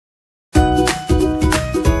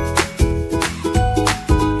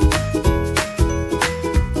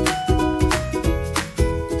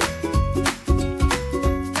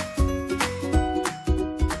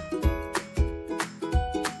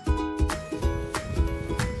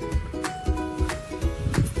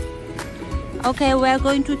Okay, we are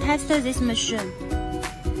going to test this machine.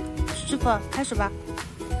 师傅，开始吧。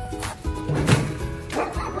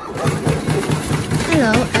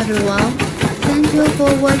Hello everyone, thank you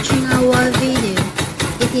for watching our video.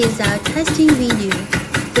 It is a testing video.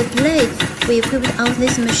 The blade we equipped on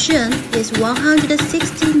this machine is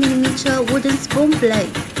 160mm wooden spoon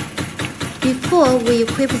blade. Before we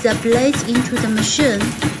equip the blades into the machine,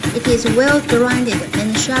 it is well grinded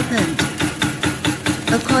and sharpened.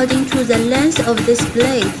 According to the length of this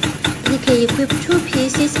blade, it can equip 2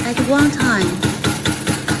 pieces at one time.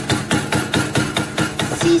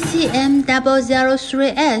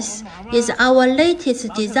 CCM-003S is our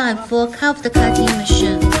latest design for curved cutting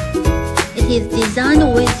machine. It is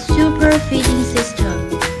designed with super feeding system.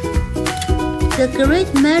 The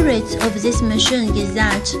great merit of this machine is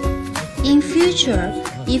that, in future,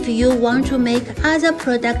 if you want to make other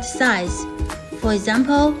product size, for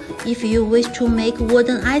example, if you wish to make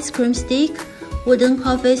wooden ice cream stick, wooden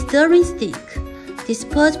coffee stirring stick,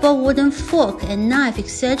 disposable wooden fork and knife,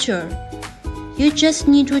 etc., you just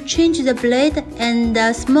need to change the blade and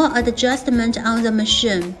a small adjustment on the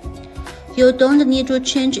machine. You don't need to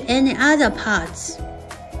change any other parts.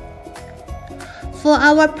 For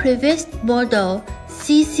our previous model,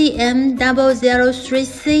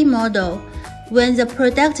 CCM-003S model, when the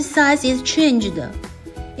product size is changed,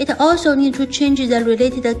 it also needs to change the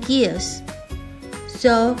related gears.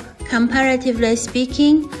 So, comparatively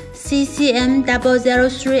speaking,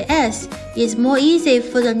 CCM-003S is more easy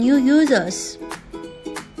for the new users.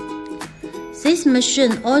 This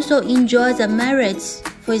machine also enjoys the merits,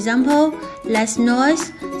 for example, less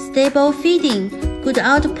noise, stable feeding, good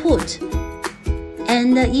output,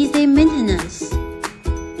 and easy maintenance.